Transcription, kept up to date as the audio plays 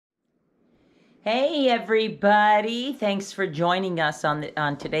Hey everybody, thanks for joining us on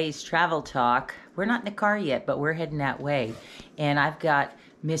today's travel talk. We're not in the car yet, but we're heading that way. And I've got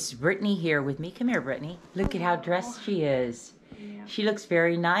Miss Brittany here with me. Come here, Brittany. Look at how dressed she is. Yeah. She looks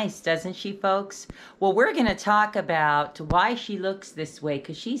very nice, doesn't she, folks? Well, we're going to talk about why she looks this way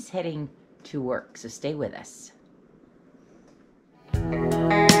because she's heading to work, so stay with us.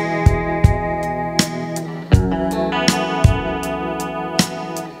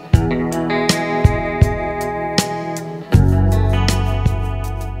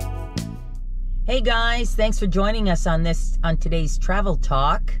 Hey guys, thanks for joining us on today's travel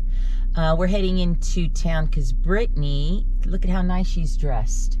talk. We're heading into town because Brittany, look at how nice she's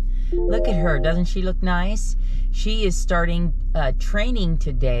dressed. Look at her, doesn't she look nice? She is starting training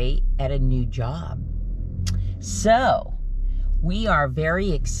today at a new job. So, we are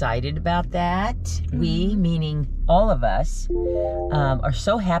very excited about that. We, meaning all of us, are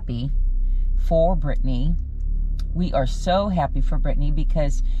so happy for Brittany. We are so happy for Brittany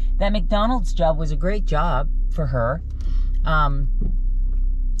because that McDonald's job was a great job for her.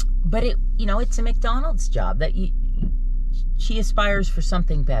 But it's a McDonald's job that she aspires for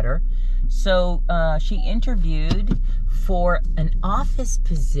something better. So she interviewed for an office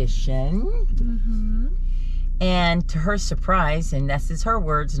position. And to her surprise, and this is her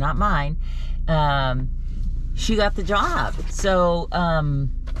words, not mine, she got the job. So,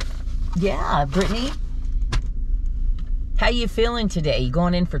 yeah, Brittany, how you feeling today? You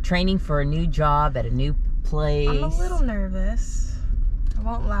going in for training for a new job at a new place? I'm a little nervous. I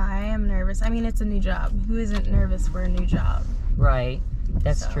won't lie, I'm nervous. I mean, it's a new job. Who isn't nervous for a new job? Right,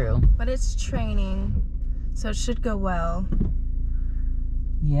 that's true. But it's training, so it should go well.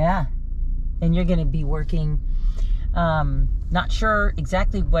 Yeah, and you're going to be working, not sure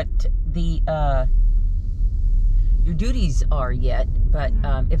exactly what your duties are yet, but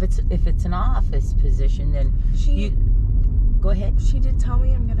if it's an office position, then go ahead. She did tell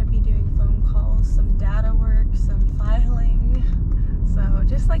me I'm going to be doing phone calls, some data work, some filing. So,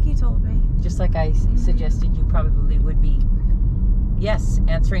 just like you told me. Just like I suggested you probably would be. Yes,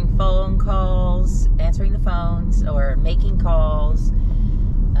 answering phone calls, answering the phones, or making calls,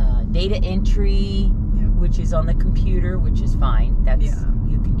 data entry, which is on the computer, which is fine.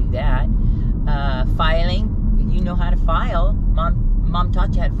 You can do that. Filing, you know how to file. Mom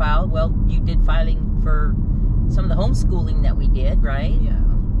taught you how to file. Well, you did filing for some of the homeschooling that we did, right? Yeah.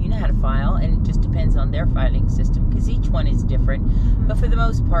 You know how to file, and it just depends on their filing system because each one is different. But for the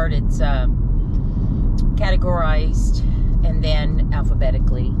most part, it's categorized and then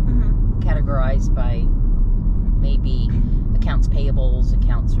alphabetically categorized by maybe accounts payables,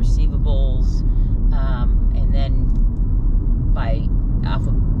 accounts receivables, and then by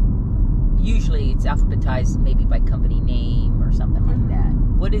usually it's alphabetized maybe by company name or something like that.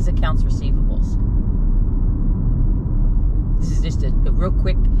 What is accounts receivables? This is just a real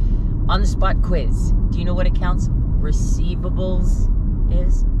quick on-the-spot quiz. Do you know what accounts receivables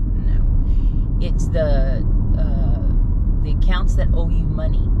is? No. It's the accounts that owe you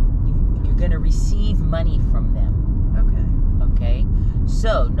money. You're going to receive money from them. Okay?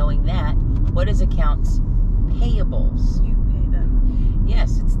 So, knowing that, what is accounts payables? You pay them.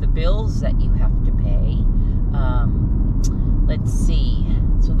 Yes, it's the bills that you have to pay. Let's see.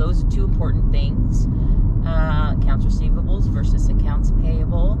 So those are two important things. Accounts receivables versus accounts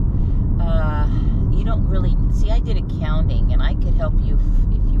payable. You don't really... See, I did accounting, and I could help you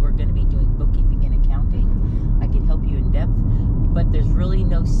if you were going to be doing bookkeeping and accounting. I could help you in depth. But there's really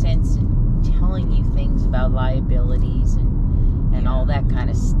no sense in telling you things about liabilities and all that kind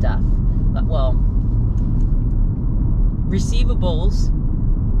of stuff. But, well, receivables,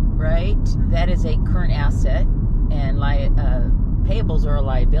 right? That is a current asset, and payables are a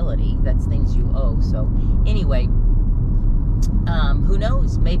liability. That's things you owe. So anyway, who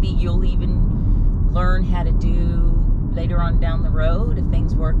knows? Maybe you'll even learn how to do later on down the road if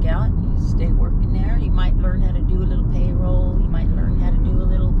things work out and you stay working there. You might learn how to do a little payroll. You might learn how to do a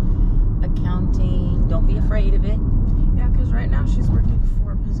little accounting. Don't be afraid of it. Yeah, because right now she's working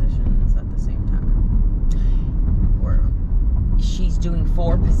 4 positions at the same time. She's doing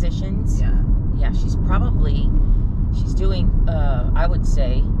 4 positions. Yeah, she's doing, I would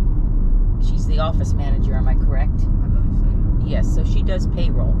say, she's the office manager, am I correct? I believe so, yeah. Yes, so she does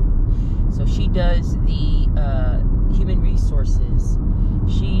payroll. So she does the human resources.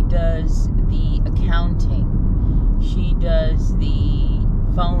 She does the accounting. She does the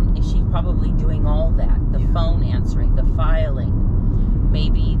phone. She's probably doing all that. The phone answering, the filing,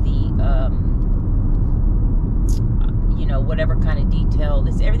 maybe the, whatever kind of detail.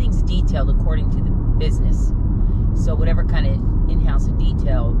 Everything's detailed according to the business. So whatever kind of in-house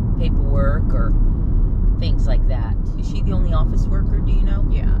detail, paperwork or the only office worker, do you know?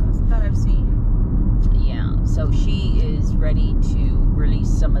 Yeah, that I've seen. Yeah, so she is ready to release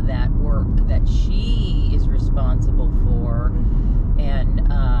some of that work that she is responsible for and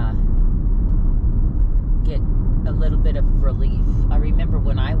get a little bit of relief. I remember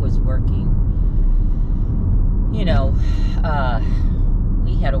when I was working, you know,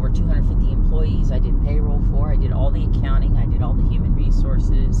 we had over 250 employees. I did payroll for, I did all the accounting, I did all the human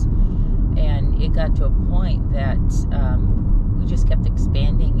resources, and it got to a point that we just kept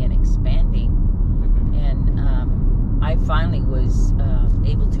expanding and expanding. And I finally was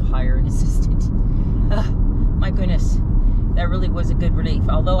able to hire an assistant. My goodness, that really was a good relief.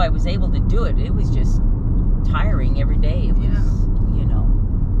 Although I was able to do it, it was just tiring every day. It was, you know,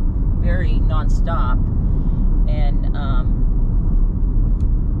 very nonstop. And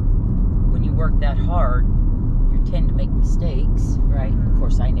when you work that hard, you tend to make mistakes, right? Of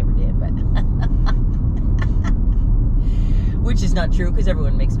course, I never did, but which is not true because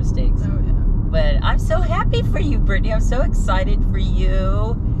everyone makes mistakes. Oh, yeah. But I'm so happy for you, Brittany. I'm so excited for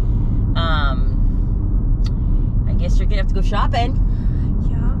you. I guess you're gonna have to go shopping.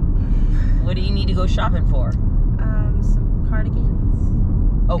 Yeah. What do you need to go shopping for? Some cardigans.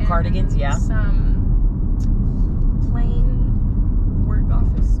 Oh, cardigans, yeah. Some plain work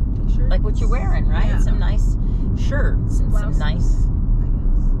office t-shirts. Like what you're wearing, right? Yeah. Some nice shirts and Blouses, some nice, I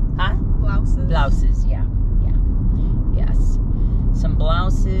guess. huh? Blouses. Blouses, yeah. Yes. Some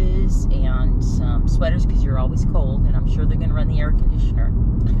blouses and some sweaters because you're always cold, and I'm sure they're going to run the air conditioner.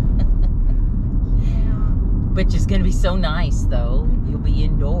 Yeah. Which is going to be so nice, though. You'll be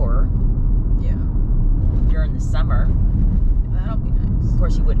indoor Yeah. during the summer. That'll be nice. Of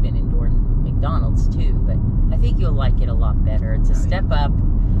course, you would have been indoor in McDonald's, too, but I think you'll like it a lot better. It's a step up.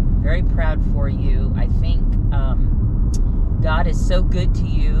 Very proud for you. I think God is so good to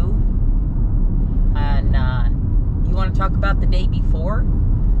you. And you want to talk about the day before?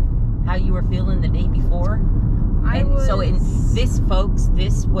 How you were feeling the day before? So in this, folks,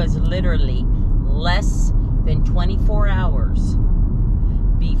 this was literally less than 24 hours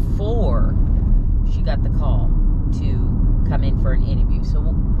before she got the call to come in for an interview.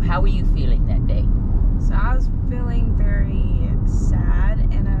 So how were you feeling that day? So I was feeling very sad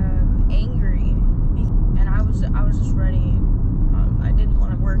and angry, and I was just ready. I didn't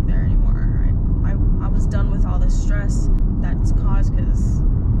want to work there anymore. I was done with all this stress that's caused because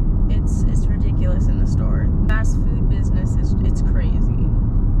it's ridiculous in the store. Fast food business it's crazy.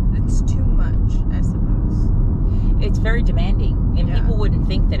 It's too much, I suppose. It's very demanding, and people wouldn't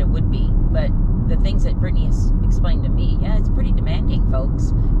think that it would be, but the things that Brittany has explained to me, yeah, it's pretty demanding,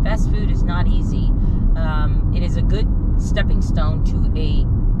 folks. Fast food is not easy. It is a good stepping stone to a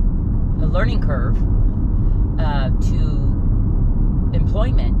learning curve to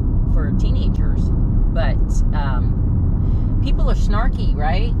employment for teenagers, but people are snarky,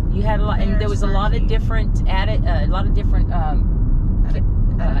 right? You had a lot, and there was a lot of different attitudes,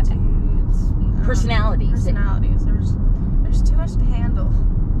 personalities. There's too much to handle.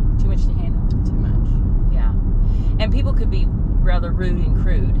 Too much to handle. Too much. Yeah, and people could be rather rude and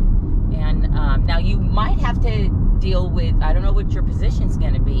crude. And now you might have to deal with, I don't know what your position's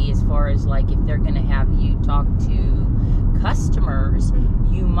going to be as far as like if they're going to have you talk to customers,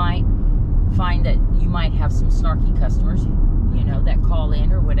 you might find that you might have some snarky customers, you know, that call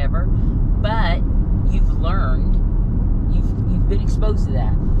in or whatever. But you've learned, you've been exposed to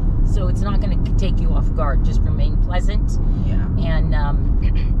that, so it's not going to take you off guard. Just remain pleasant. Yeah. And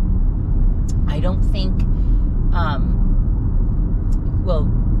I don't think, well,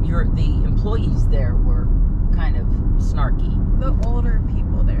 the employees there were kind of snarky. The older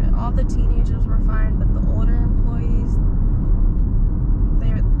people there, all the teenagers were fine, but the older employees, they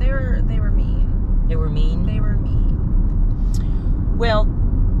were mean. They were mean? They were mean. Well,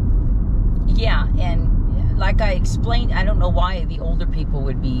 yeah, and like I explained, I don't know why the older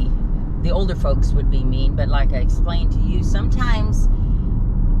folks would be mean, but like I explained to you, sometimes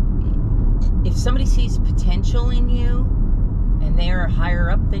if somebody sees potential in you and they are higher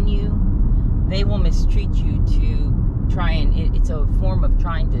up than you, they will mistreat you to try and, it's a form of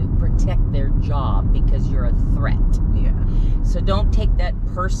trying to protect their job because you're a threat. Yeah. So don't take that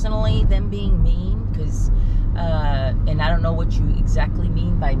personally, them being mean, because, and I don't know what you exactly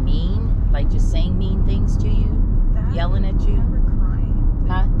mean by mean, like just saying mean things to you, yelling at you. I remember crying.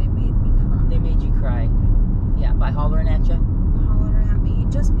 Huh? They made me cry. They made you cry. Yeah, by hollering at you? Hollering at me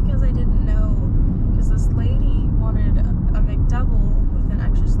just because I didn't know, because this lady wanted a McDouble with an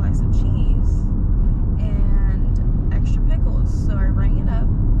extra slice of cheese and extra pickles. So I rang it up,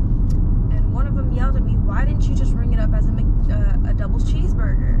 and one of them yelled at me, "Why didn't you just ring it up as a double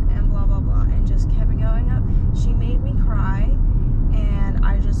cheeseburger?" and blah blah blah, and just kept going up. She made me cry.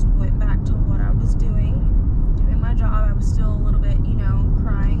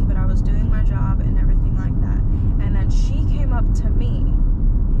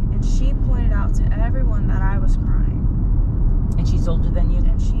 than you?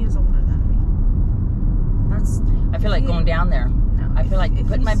 And she is older than me. I feel like going down there. No, I feel like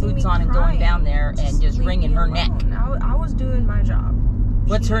putting my boots on and going down there and just wringing her neck. I was doing my job.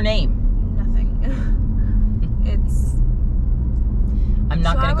 What's her name? Nothing. I'm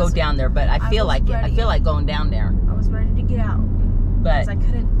not going to go down there, but I feel like it. I feel like going down there. I was ready to get out. But I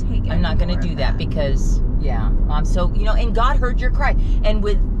couldn't take it. I'm not going to do that because, yeah. So, you know, and God heard your cry. And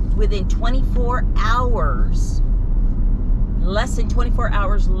within 24 hours, less than 24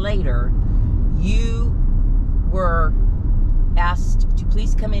 hours later, you were asked to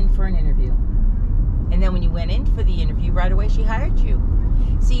please come in for an interview. And then when you went in for the interview, right away she hired you.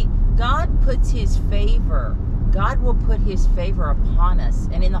 See, God puts his favor. God will put his favor upon us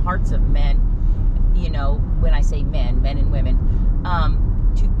and in the hearts of men, you know, when I say men and women,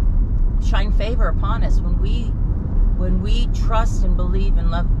 to shine favor upon us when we trust and believe and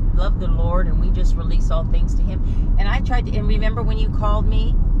love the Lord, and we just release all things to him. And I tried to, and remember when you called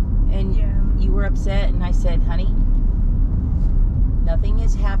me and you were upset, and I said, honey, nothing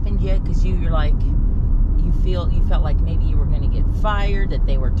has happened yet, because you're like, you felt like maybe you were going to get fired, that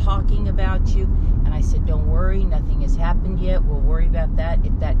they were talking about you. And I said, don't worry, nothing has happened yet. We'll worry about that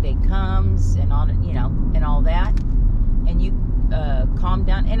if that day comes, and on, you know, and all that. And you calmed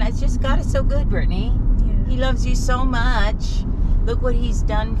down. And it's just, God is so good, Brittany. Yeah. He loves you so much. Look what he's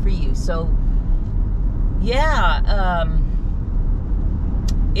done for you. So, yeah,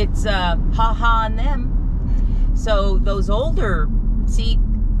 it's ha-ha on them. So those older, see,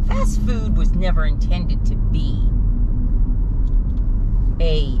 fast food was never intended to be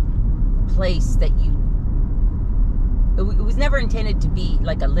a place that it was never intended to be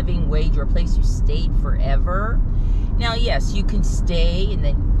like a living wage or a place you stayed forever. Now, yes, you can stay and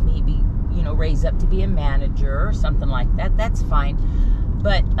then maybe, you know, raise up to be a manager or something like that. That's fine.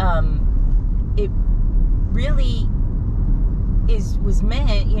 But it really was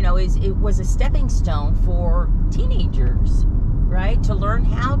meant, you know, it was a stepping stone for teenagers, right? To learn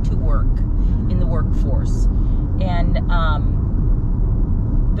how to work in the workforce. And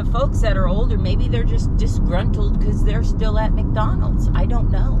the folks that are older, maybe they're just disgruntled because they're still at McDonald's. I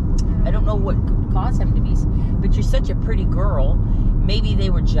don't know. I don't know what could cause them to be. But you're such a pretty girl. Maybe they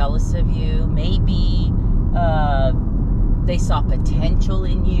were jealous of you. Maybe they saw potential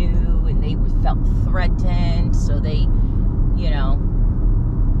in you and they felt threatened. So they, you know,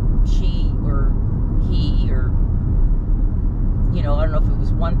 she or he, or, you know, I don't know if it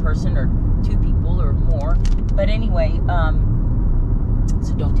was one person or two people or more. But anyway,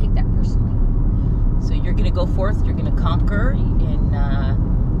 so don't take that personally. So you're going to go forth, you're going to conquer, and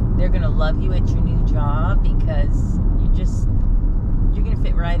they're going to love you at your new job because you're going to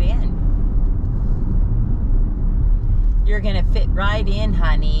fit right in. You're going to fit right in,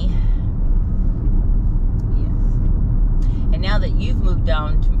 honey. Yes. And now that you've moved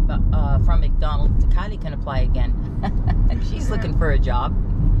down to, from McDonald's, Kylie can apply again. She's looking for a job.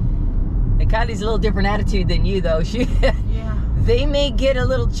 And Kylie's a little different attitude than you, though. Yeah. They may get a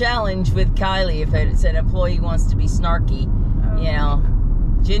little challenge with Kylie if it's an employee who wants to be snarky. Oh. You know,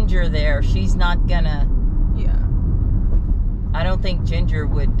 Ginger there, she's not gonna. Yeah. I don't think Ginger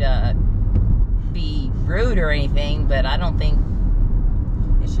would be rude or anything, but I don't think.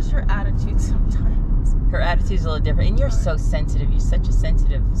 It's just her attitude sometimes. Her attitude's a little different. And you're so sensitive. You're such a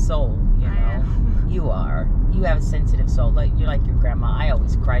sensitive soul, you know. I am. You are. You have a sensitive soul. You're like your grandma. I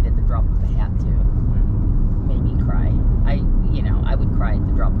always cried at the drop of a hat, too. Made me cry. I would cry at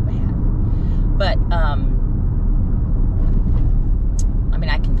the drop of a hat. But, I mean,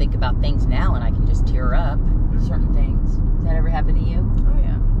 I can think about things now and I can just tear up. Certain things. Does that ever happen to you? Oh,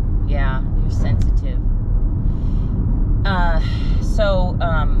 yeah. Yeah, you're sensitive.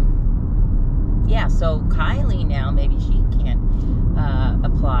 Yeah, so Kylie now, maybe she can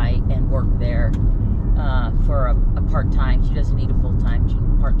apply and work there for a part-time. She doesn't need a full-time,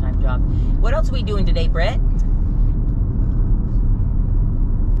 part-time job. What else are we doing today, Brett?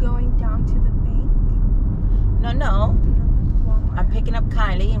 Going down to the bank? No. I'm picking up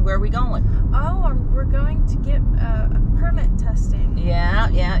Kylie, and where are we going? Oh, we're going to get a permit testing. Yeah,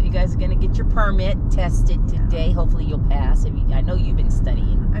 you guys are going to get your permit tested today. Yeah. Hopefully you'll pass. I know you've been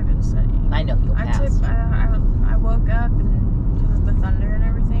studying. I've been studying. I know you'll pass. I woke up and because of the thunder and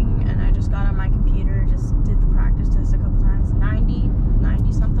everything, and I just got on my computer, just did the practice test a couple times.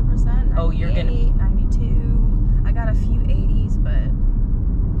 90-something%. Oh, you're going to... 92. I got a few 80s, but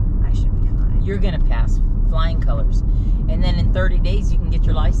I should be fine. You're going to pass. Flying colors. And then in 30 days you can get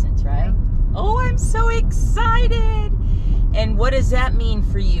your license, right? Yeah. Oh, I'm so excited. And what does that mean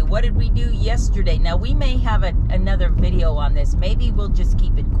for you? What did we do yesterday? Now, we may have another video on this. Maybe we'll just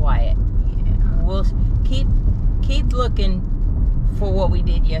keep it quiet. Yeah. We'll keep looking for what we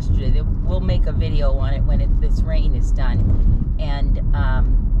did yesterday. We'll make a video on it when this rain is done. And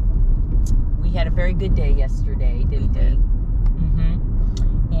we had a very good day yesterday, didn't we? Mm-hmm.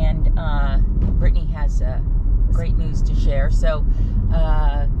 And Brittany has great news to share. So,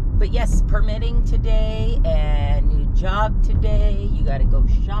 but yes, permitting today and new job today. You got to go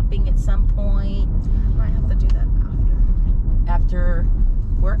shopping at some point. Might have to do that after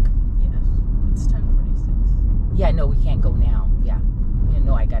work. Yes, it's 10:46. Yeah, no, we can't go now. Yeah,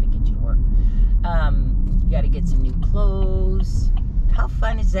 no, I got to get you to work. You got to get some new clothes. How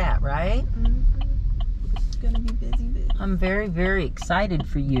fun is that, right? Mm-hmm. It's gonna be busy. I'm very, very excited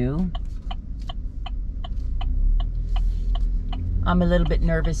for you. I'm a little bit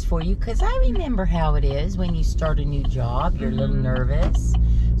nervous for you because I remember how it is when you start a new job. You're a little nervous.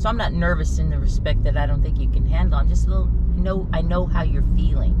 So I'm not nervous in the respect that I don't think you can handle. I'm just a little, I know how you're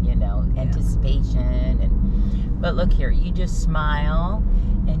feeling, anticipation. But look here, you just smile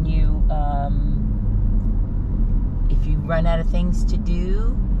and you, if you run out of things to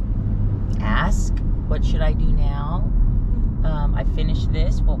do, ask, what should I do now? I finished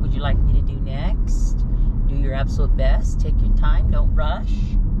this, what would you like me to do next? Do your absolute best, take your time, don't rush,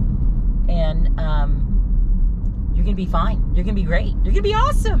 and you're gonna be fine. You're gonna be great. You're gonna be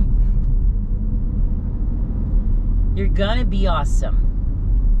awesome. You're gonna be awesome.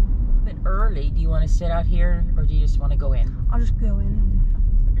 A bit early. Do you want to sit out here, or do you just want to go in? I'll just go in.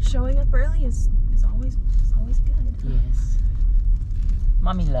 Showing up early is always good. Yes.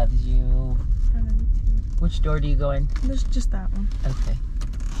 Mommy loves you. I love you too. Which door do you go in? There's just that one. Okay.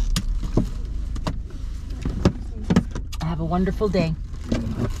 Have a wonderful day.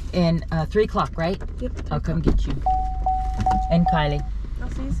 And 3 o'clock, right? Yep. I'll come get you. And Kylie. I'll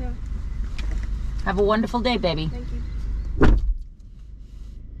see you soon. Have a wonderful day, baby. Thank you.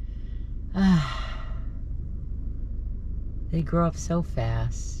 They grow up so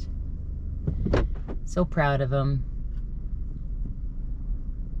fast. So proud of them.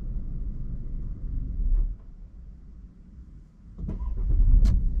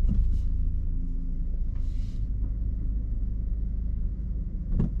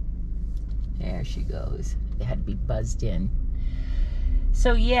 There she goes. They had to be buzzed in.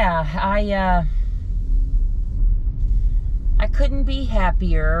 So yeah, I couldn't be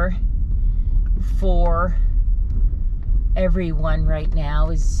happier for everyone right now.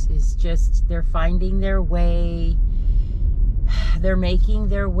 Is just they're finding their way. They're making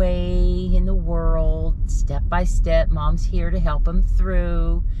their way in the world step by step. Mom's here to help them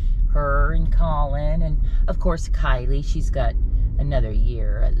through. Her and Colin, and of course Kylie. She's got another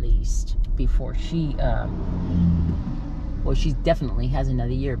year at least before she well, she definitely has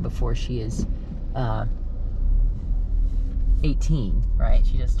another year before she is 18, right?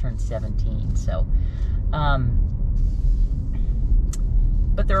 She just turned 17. So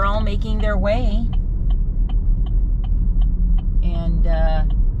but they're all making their way, and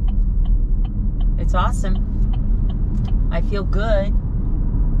it's awesome. I feel good.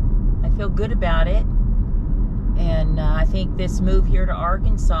 I feel good about it. And I think this move here to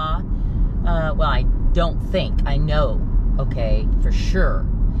Arkansas, well, I don't think, I know, okay, for sure,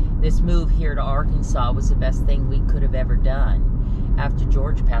 this move here to Arkansas was the best thing we could have ever done after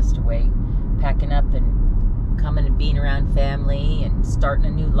George passed away. Packing up and coming and being around family and starting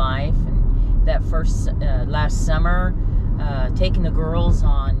a new life. And that first, last summer, taking the girls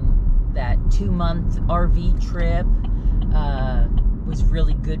on that 2-month RV trip was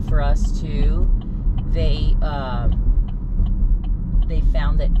really good for us too. They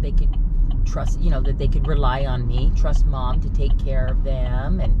found that they could trust, that they could rely on me, trust Mom to take care of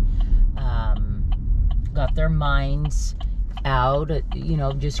them, and got their minds out,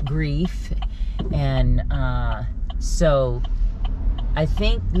 just grief. And so I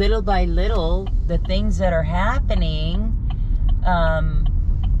think little by little, the things that are happening are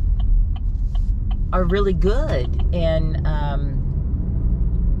really good. And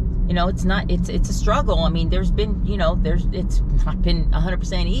it's a struggle. I mean, there's been, it's not been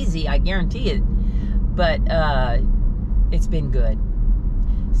 100% easy, I guarantee it, but it's been good.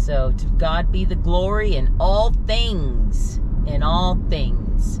 So to God be the glory in all things,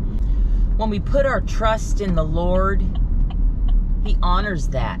 When we put our trust in the Lord, He honors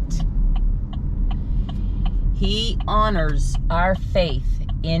that. He honors our faith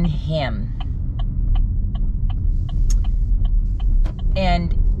in Him.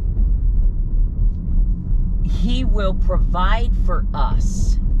 And He will provide for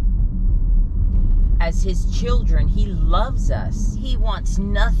us as His children. He loves us. He wants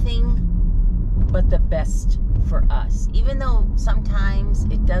nothing but the best for us. Even though sometimes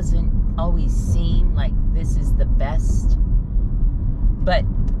it doesn't always seem like this is the best, But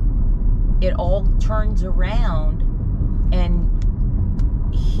it all turns around, and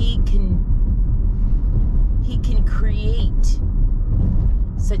he can create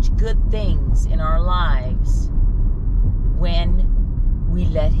such good things in our lives when we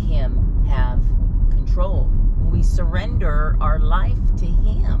let him have control, when we surrender our life to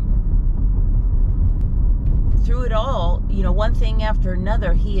him. Through it all, you know, one thing after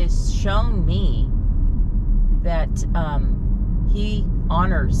another, he has shown me that he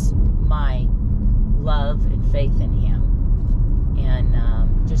honors my love and faith in him, and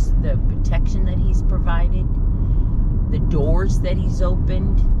just the protection that he's provided, the doors that he's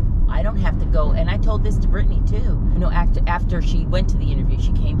opened. I don't have to go, and I told this to Brittany too. You know, after she went to the interview,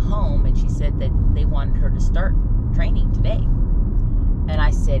 she came home and she said that they wanted her to start training today. And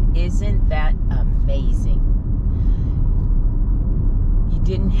I said, isn't that amazing? You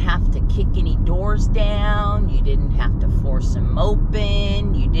didn't have to kick any doors down. You didn't have to force them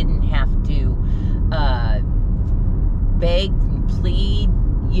open. You didn't have to beg and plead,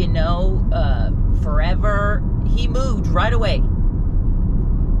 you know, forever. He moved right away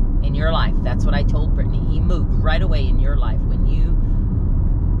in your life. That's what I told Brittany. He moved right away in your life when you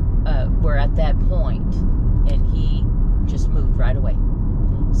were at that point, and he just moved right away.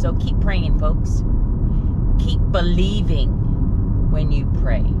 So keep praying, folks. Keep believing when you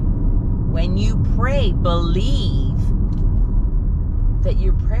pray. When you pray, believe that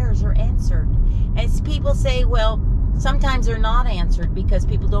your prayers are answered. And people say, well, sometimes they're not answered because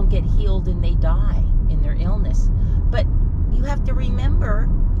people don't get healed and they die in their illness. But you have to remember,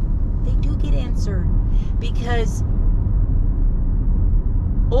 they do get answered, because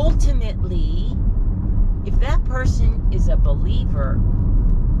ultimately, if that person is a believer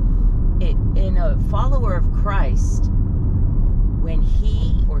and a follower of Christ, when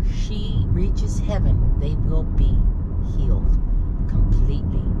he or she reaches heaven, they will be healed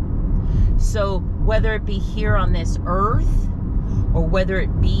completely. So whether it be here on this earth, or whether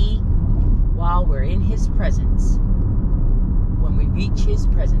it be while we're in his presence, when we reach his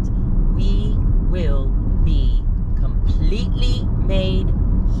presence, we will be completely made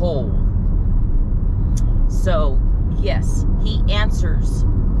whole. So yes, he answers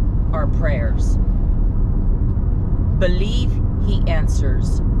our prayers. Believe he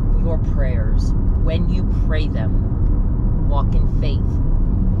answers your prayers when you pray them. Walk in faith,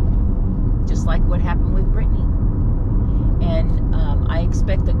 just like what happened with Brittany. And I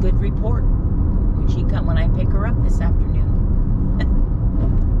expect a good report when I pick her up this afternoon.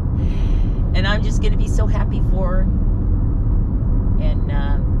 And I'm just going to be so happy for her. And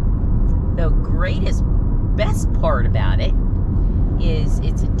the best part about it is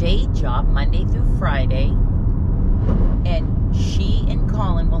it's a day job, Monday through Friday, and she and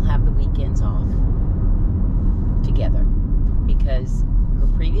Colin will have the weekends off together, because her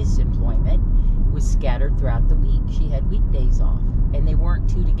previous employment was scattered throughout the week. She had weekdays off, and they weren't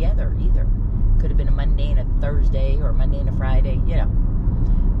two together either. Could have been a Monday and a Thursday, or a Monday and a Friday, you know.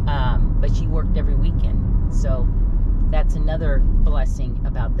 But she worked every weekend. So that's another blessing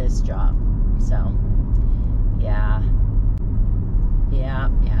about this job. So, yeah.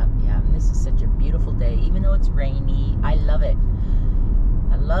 And this is such a beautiful day, even though it's rainy. I love it.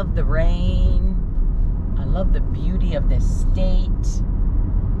 I love the rain. I love the beauty of this state.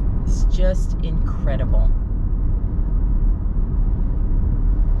 It's just incredible.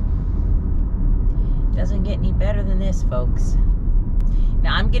 Doesn't get any better than this, folks.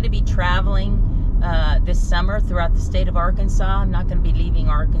 Now, I'm going to be traveling this summer throughout the state of Arkansas. I'm not going to be leaving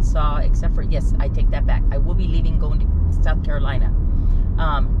Arkansas, except for, yes, I take that back. I will be leaving, going to South Carolina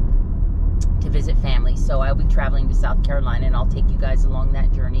to visit family. So I'll be traveling to South Carolina, and I'll take you guys along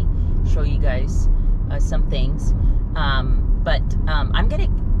that journey, show you guys some things. But I'm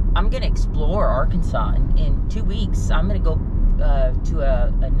gonna explore Arkansas in 2 weeks. I'm gonna go to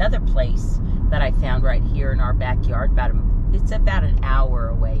another place that I found right here in our backyard. It's about an hour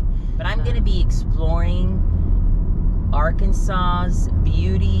away. But I'm gonna be exploring Arkansas's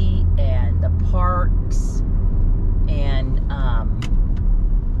beauty and the parks, and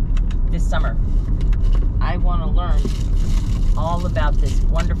this summer I want to learn all about this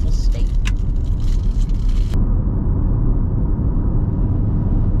wonderful state.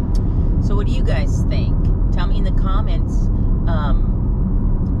 So what do you guys think? Tell me in the comments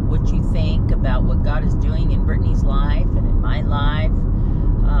what you think about what God is doing in Brittany's life and in my life.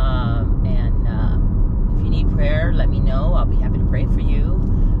 And if you need prayer, let me know. I'll be happy to pray for you.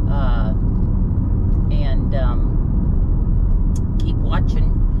 And keep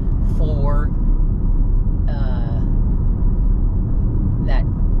watching for that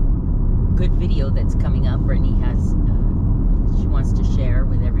good video that's coming up. Brittany has she wants to share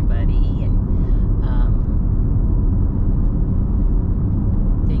with everybody, and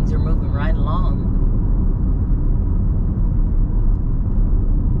things are moving right along.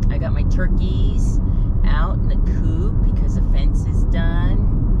 I got my turkeys out in the coop because the fence is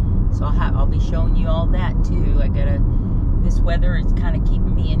done, so I'll be showing you all that too. This weather is kind of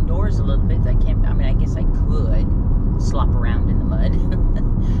keeping me indoors a little bit. I guess I could slop around in the mud.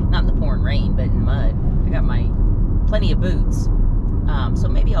 Not in the pouring rain, but in the mud. I got my plenty of boots, so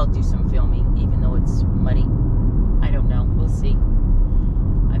maybe I'll do some filming even though it's muddy. I don't know, we'll see.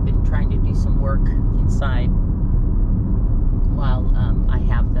 I've been trying to do some work inside while I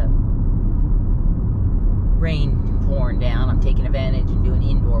have the rain pouring down. I'm taking advantage and doing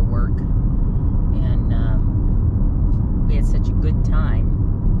indoor work, and we had such a good time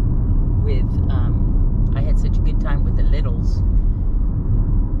with I had such a good time with the littles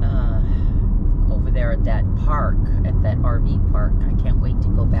over there at that park, at that RV park. I can't wait to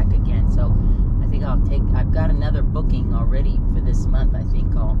go back again. So I think I've got another booking already for this month. I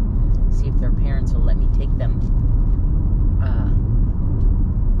think I'll see if their parents will let me take them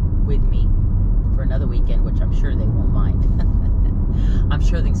with me for another weekend, which I'm sure they won't mind. I'm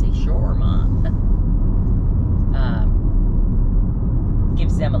sure they can say, sure, Mom.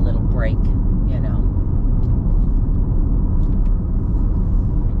 Gives them a little break, you know.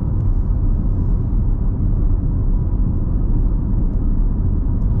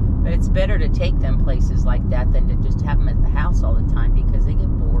 But it's better to take them places like that than to just have them at the house all the time, because they get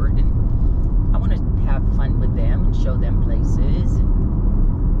bored, and I want to have fun with them and show them places and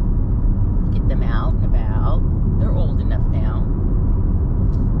get them out and about. They're old enough now.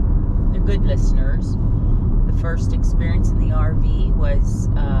 They're good listeners. The first experience in the RV was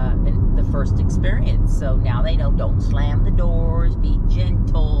the first experience, so now they know don't slam the doors, be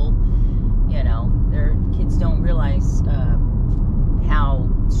gentle. You know, their kids don't realize how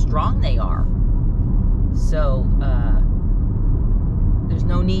strong they are. So there's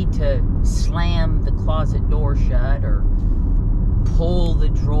no need to slam the closet door shut or pull the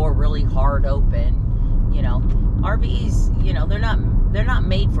drawer really hard open. You know, RVs, you know, they're not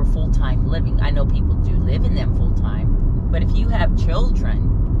made for full-time living. I know people do live in them full-time, but if you have children,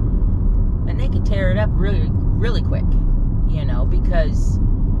 then they can tear it up really, really quick, you know, because,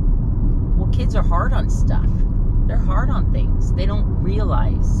 well, kids are hard on stuff. They're hard on things. They don't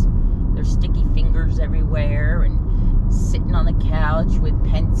realize there's sticky fingers everywhere and sitting on the couch with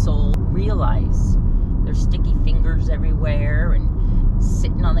pencil. Realize there's sticky fingers everywhere and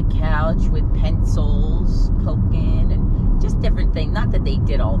sitting on the couch with pencils poking and just different things. Not that they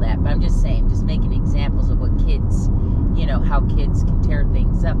did all that, but I'm just saying, just making examples of what kids, you know, how kids can tear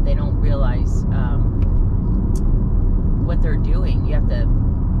things up. They don't realize what they're doing. You have to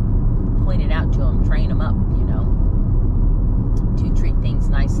point it out to them, train them up, you know, to treat things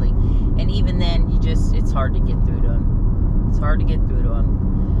nicely. And even then, it's hard to get through to them. It's hard to get through to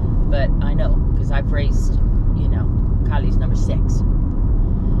them. But I know, because I've raised, you know, Kylie's number 6.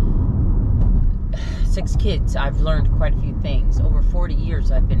 6 kids. I've learned quite a few things. Over 40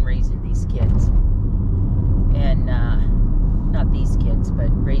 years I've been raising these kids. And, not these kids, but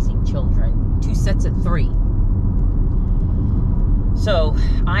raising children. 2 sets of 3. So,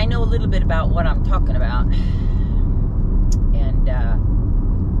 I know a little bit about what I'm talking about. And,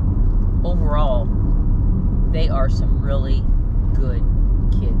 overall, they are some really good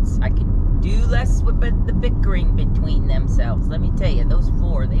kids. I could do less with the bickering between themselves. Let me tell you, those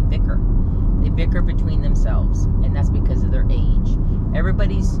 4, they bicker. They bicker between themselves, and that's because of their age.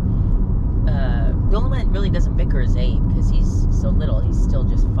 Everybody's, the only one that really doesn't bicker is Abe, because he's so little. He's still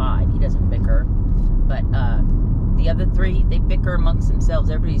just 5. He doesn't bicker. But the other 3, they bicker amongst themselves.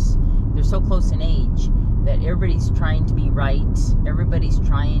 They're so close in age that everybody's trying to be right. Everybody's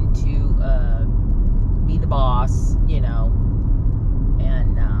trying to be the boss, you know.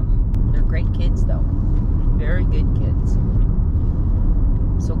 And they're great kids, though. Very good kids.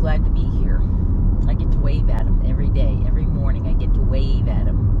 I'm so glad to be here. I get to wave at them every day. Every morning I get to wave at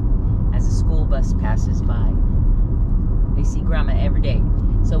them as a school bus passes by. They see Grandma every day.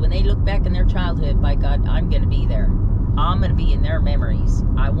 So when they look back in their childhood, by God, I'm going to be there. I'm going to be in their memories.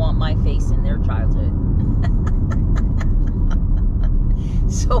 I want my face in their childhood.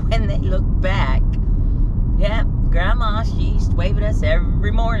 So when they look back, yeah, Grandma, she used to wave at us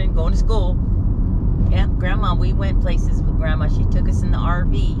every morning going to school. Yeah, Grandma, we went places with Grandma. She took us in the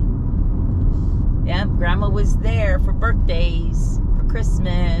RV. Yeah, Grandma was there for birthdays, for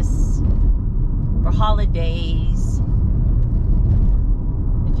Christmas, for holidays.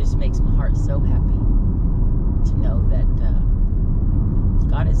 It just makes my heart so happy to know that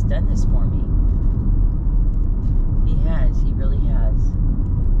God has done this for me. He has. He really has.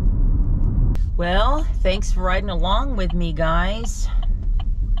 Well, thanks for riding along with me, guys.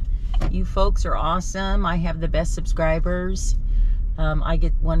 You folks are awesome. I have the best subscribers. I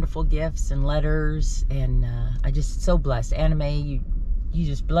get wonderful gifts and letters, and I just so blessed. Anime, you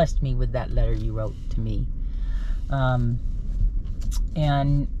just blessed me with that letter you wrote to me.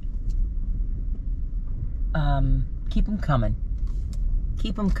 Keep them coming.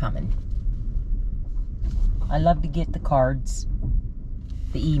 Keep them coming. I love to get the cards,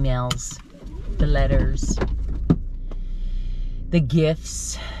 the emails, the letters, the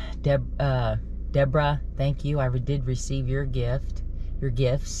gifts. Deborah, thank you. I did receive your gifts.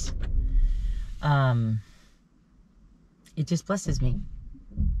 It just blesses me.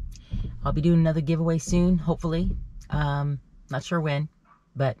 I'll be doing another giveaway soon, hopefully. Not sure when,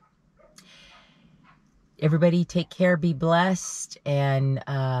 but everybody take care, be blessed, and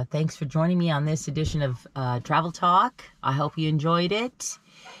thanks for joining me on this edition of Travel Talk. I hope you enjoyed it,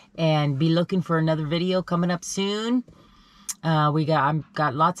 and be looking for another video coming up soon. I've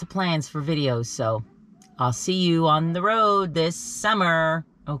got lots of plans for videos, so I'll see you on the road this summer.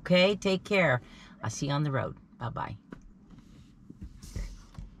 Okay, take care. I'll see you on the road. Bye-bye.